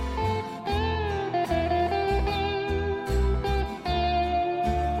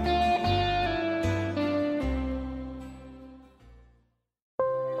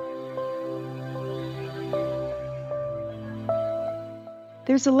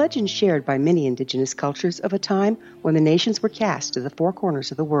 There's a legend shared by many indigenous cultures of a time when the nations were cast to the 4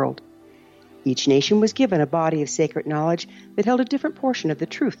 corners of the world. Each nation was given a body of sacred knowledge that held a different portion of the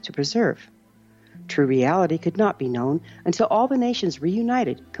truth to preserve. True reality could not be known until all the nations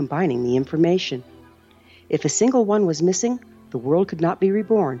reunited, combining the information. If a single one was missing, the world could not be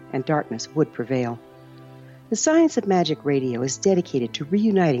reborn and darkness would prevail. The Science of Magic Radio is dedicated to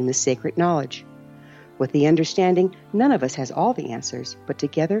reuniting the sacred knowledge. With the understanding, none of us has all the answers, but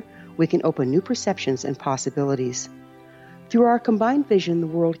together we can open new perceptions and possibilities. Through our combined vision, the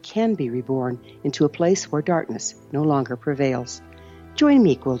world can be reborn into a place where darkness no longer prevails. Join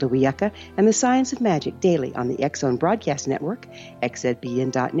me, Gwilda Wiyaka, and the Science of Magic daily on the X-Zone Broadcast Network,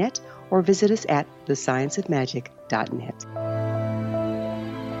 xzbn.net, or visit us at thescienceofmagic.net.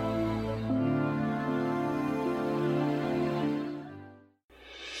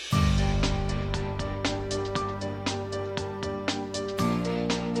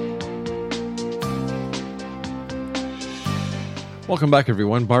 Welcome back,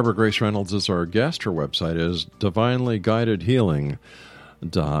 everyone. Barbara Grace Reynolds is our guest. Her website is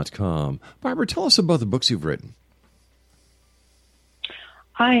divinelyguidedhealing.com. Barbara, tell us about the books you've written.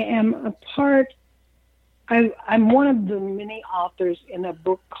 I'm one of the many authors in a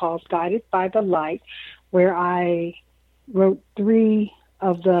book called Guided by the Light, where I wrote 2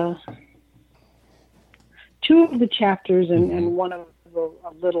 of the chapters and one of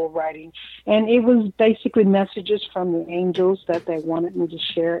a little writing, and it was basically messages from the angels that they wanted me to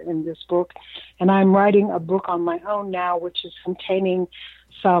share in this book. And I'm writing a book on my own now, which is containing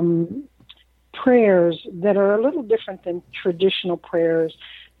some prayers that are a little different than traditional prayers.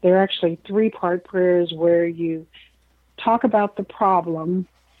 They're actually 3-part prayers where you talk about the problem,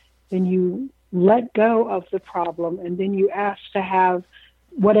 then you let go of the problem, and then you ask to have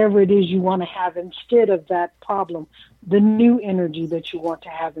whatever it is you want to have instead of that problem, the new energy that you want to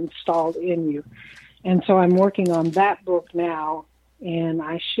have installed in you. And so I'm working on that book now, and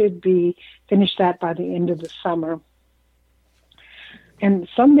I should be finished that by the end of the summer. And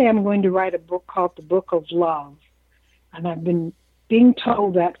someday I'm going to write a book called The Book of Love. And I've been being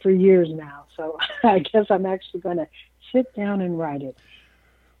told that for years now. So I guess I'm actually going to sit down and write it.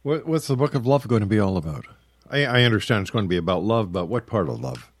 What's the Book of Love going to be all about? I understand it's going to be about love, but what part of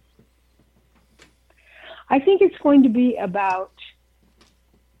love? I think it's going to be about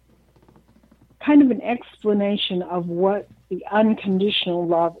kind of an explanation of what the unconditional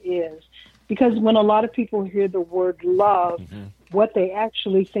love is. Because when a lot of people hear the word love, what they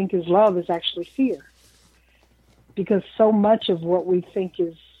actually think is love is actually fear. Because so much of what we think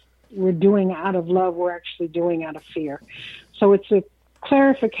is we're doing out of love, we're actually doing out of fear. So it's a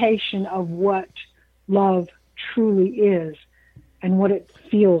clarification of what love truly is and what it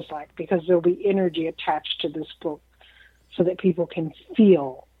feels like, because there'll be energy attached to this book so that people can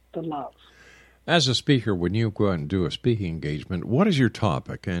feel the love. As a speaker, when you go out and do a speaking engagement, what is your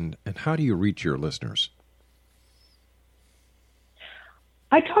topic and how do you reach your listeners?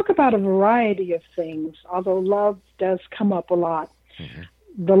 I talk about a variety of things, although love does come up a lot.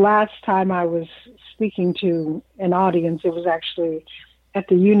 The last time I was speaking to an audience, it was actually at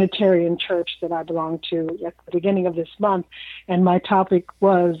the Unitarian Church that I belong to at the beginning of this month, and my topic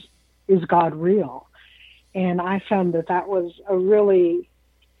was, is God real? And I found that that was a really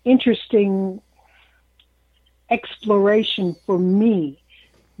interesting exploration for me,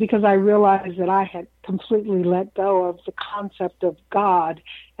 because I realized that I had completely let go of the concept of God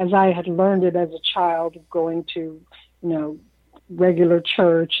as I had learned it as a child, going to, regular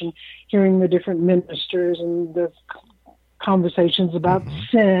church and hearing the different ministers and the conversations about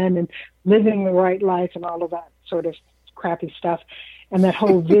sin and living the right life and all of that sort of crappy stuff. And that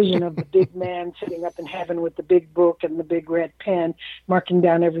whole vision of the big man sitting up in heaven with the big book and the big red pen marking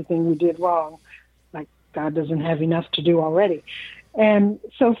down everything we did wrong. Like God doesn't have enough to do already. And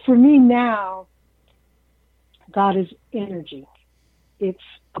so for me now, God is energy. It's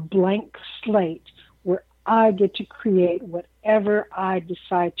a blank slate where I get to create whatever I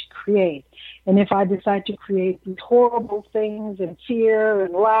decide to create. And if I decide to create these horrible things and fear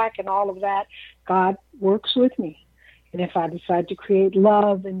and lack and all of that, God works with me. And if I decide to create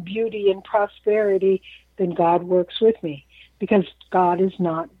love and beauty and prosperity, then God works with me, because God is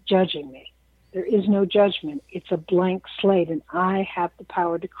not judging me. There is no judgment. It's a blank slate, and I have the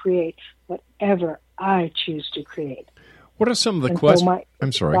power to create whatever I choose to create. What are some of the questions?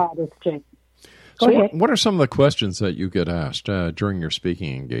 I'm sorry. What are some of the questions that you get asked during your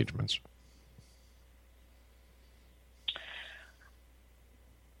speaking engagements?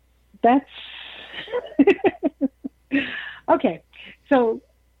 That's okay. So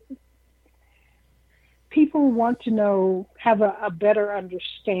people want to have a better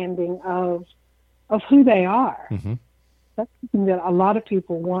understanding of who they are. That's something that a lot of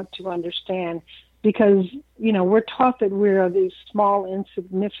people want to understand, because, we're taught that we're these small,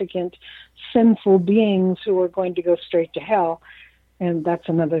 insignificant, sinful beings who are going to go straight to hell. And that's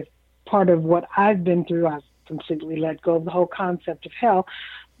another part of what I've been through. I've completely let go of the whole concept of hell.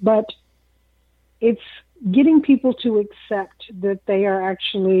 But it's getting people to accept that they are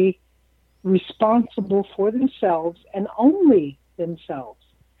actually responsible for themselves and only themselves.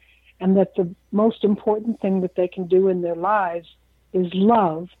 And that the most important thing that they can do in their lives is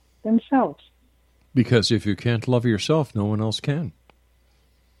love themselves. Because if you can't love yourself, no one else can.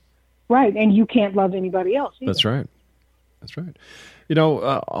 Right, and you can't love anybody else either. That's right. That's right.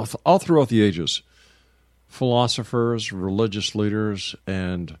 All throughout the ages, philosophers, religious leaders,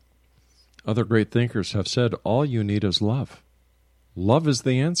 and other great thinkers have said all you need is love. Love is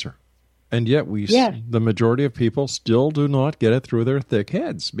the answer. And yet the majority of people still do not get it through their thick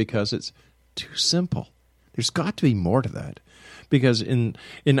heads because it's too simple. There's got to be more to that. Because in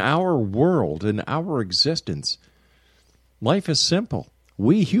our world, in our existence, life is simple.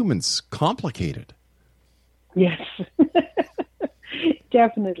 We humans complicate it. Yes,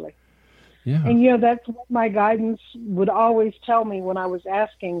 definitely. Yeah. And, that's what my guidance would always tell me when I was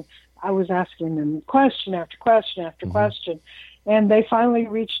asking them question after question after question. And they finally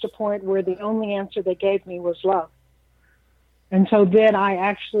reached a point where the only answer they gave me was love. And so then I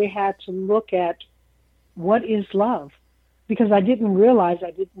actually had to look at what is love, because I didn't realize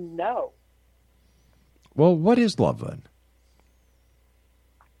I didn't know. Well, what is love then?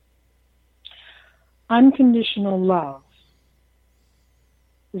 unconditional love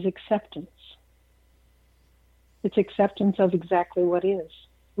is acceptance. It's acceptance of exactly what is,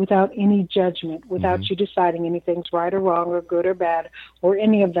 without any judgment, without you deciding anything's right or wrong or good or bad or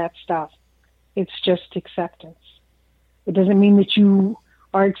any of that stuff. It's just acceptance. It doesn't mean that you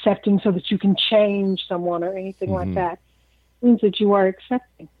are accepting so that you can change someone or anything like that. It means that you are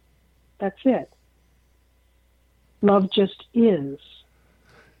accepting. That's it. Love just is.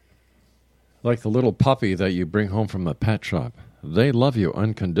 Like the little puppy that you bring home from the pet shop. They love you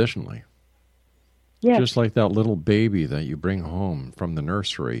unconditionally. Yes. Just like that little baby that you bring home from the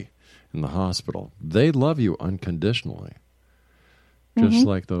nursery in the hospital. They love you unconditionally. Just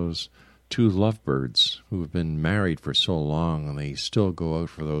like those two lovebirds who have been married for so long and they still go out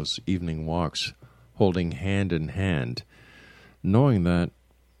for those evening walks holding hand in hand, knowing that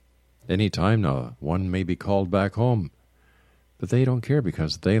any time now one may be called back home. But they don't care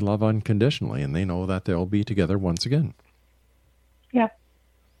because they love unconditionally and they know that they'll be together once again. Yeah.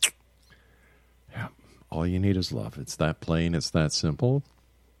 Yeah. All you need is love. It's that plain. It's that simple.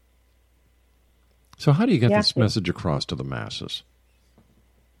 So how do you get this message across to the masses?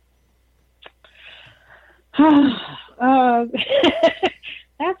 That's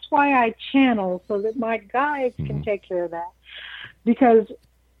why I channel, so that my guides can take care of that. Because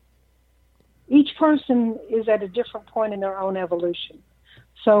each person is at a different point in their own evolution.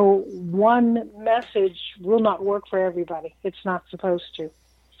 So one message will not work for everybody. It's not supposed to.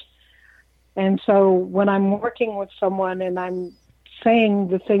 And so when I'm working with someone and I'm saying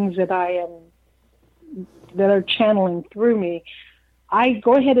the things that that are channeling through me, I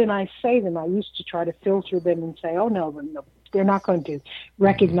go ahead and I say them. I used to try to filter them and say, oh, no, they're not going to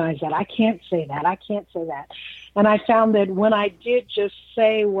recognize that. I can't say that. I can't say that. And I found that when I did just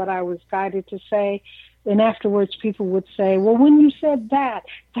say what I was guided to say, then afterwards people would say, well, when you said that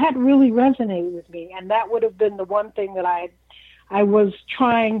really resonated with me. And that would have been the one thing that I was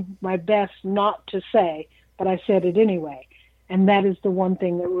trying my best not to say, but I said it anyway. And that is the one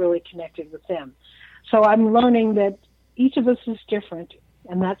thing that really connected with them. So I'm learning that each of us is different,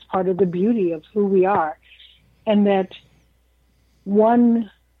 and that's part of the beauty of who we are, and that one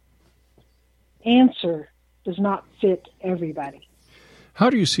answer does not fit everybody. How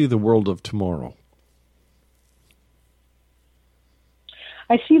do you see the world of tomorrow?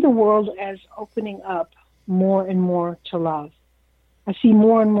 I see the world as opening up more and more to love. I see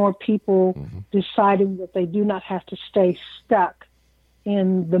more and more people deciding that they do not have to stay stuck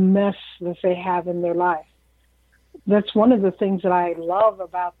in the mess that they have in their life. That's one of the things that I love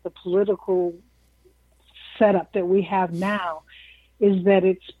about the political setup that we have now, is that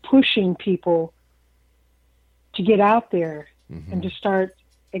it's pushing people to get out there and to start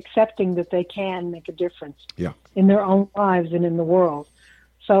accepting that they can make a difference in their own lives and in the world.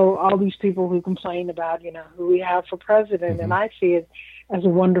 So all these people who complain about, who we have for president, and I see it as a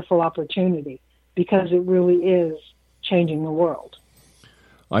wonderful opportunity because it really is changing the world.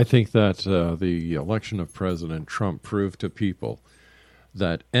 I think that the election of President Trump proved to people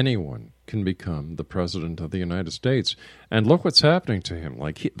that anyone can become the president of the United States. And look what's happening to him.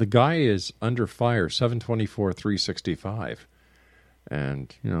 The guy is under fire, 724-365.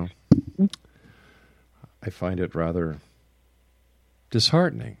 And, I find it rather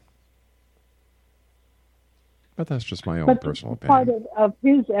disheartening. But that's just my own personal opinion. Part of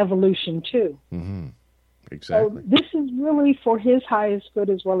his evolution, too. Mm-hmm. Exactly. So this is really for his highest good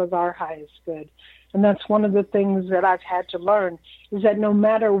as well as our highest good. And that's one of the things that I've had to learn, is that no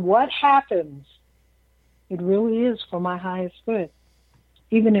matter what happens, it really is for my highest good.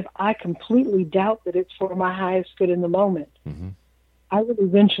 Even if I completely doubt that it's for my highest good in the moment, I will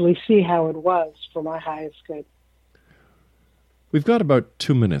eventually see how it was for my highest good. We've got about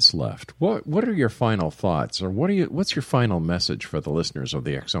 2 minutes left. What are your final thoughts, or what's your final message for the listeners of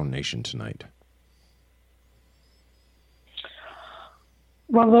the X-Zone Nation tonight?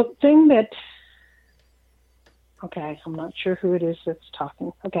 Well, the thing that... Okay, I'm not sure who it is that's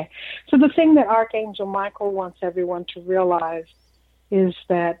talking. Okay, so the thing that Archangel Michael wants everyone to realize is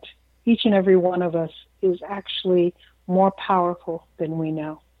that each and every one of us is actually more powerful than we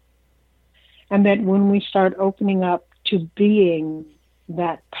know. And that when we start opening up to being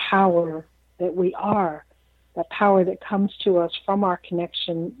that power that we are, that power that comes to us from our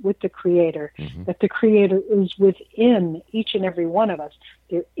connection with the Creator, that the Creator is within each and every one of us.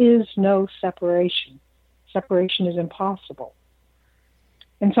 There is no separation. Separation is impossible.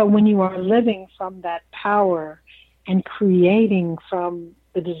 And so when you are living from that power and creating from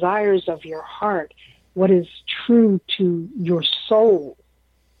the desires of your heart what is true to your soul,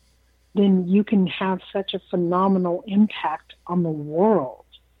 then you can have such a phenomenal impact on the world.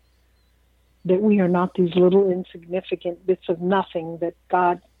 that we are not these little insignificant bits of nothing that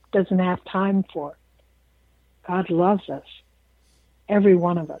God doesn't have time for. God loves us, every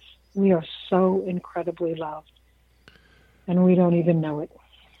one of us. We are so incredibly loved, and we don't even know it.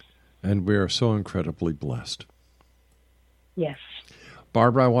 And we are so incredibly blessed. Yes.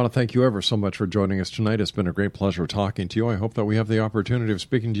 Barbara, I want to thank you ever so much for joining us tonight. It's been a great pleasure talking to you. I hope that we have the opportunity of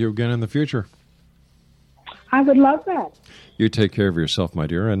speaking to you again in the future. I would love that. You take care of yourself, my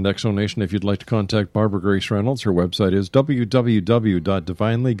dear. And X Zone Nation, if you'd like to contact Barbara Grace Reynolds, her website is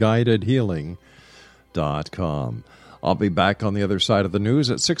www.divinelyguidedhealing.com. I'll be back on the other side of the news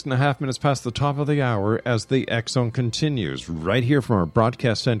at 6.5 minutes past the top of the hour as the X Zone continues right here from our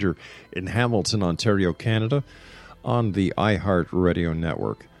broadcast center in Hamilton, Ontario, Canada, on the iHeart Radio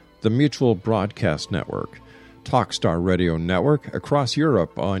Network, the Mutual Broadcast Network, Talkstar Radio Network, across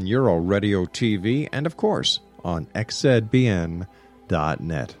Europe on Euro Radio TV, and of course on xzbn.net.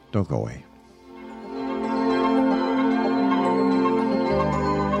 Don't go away.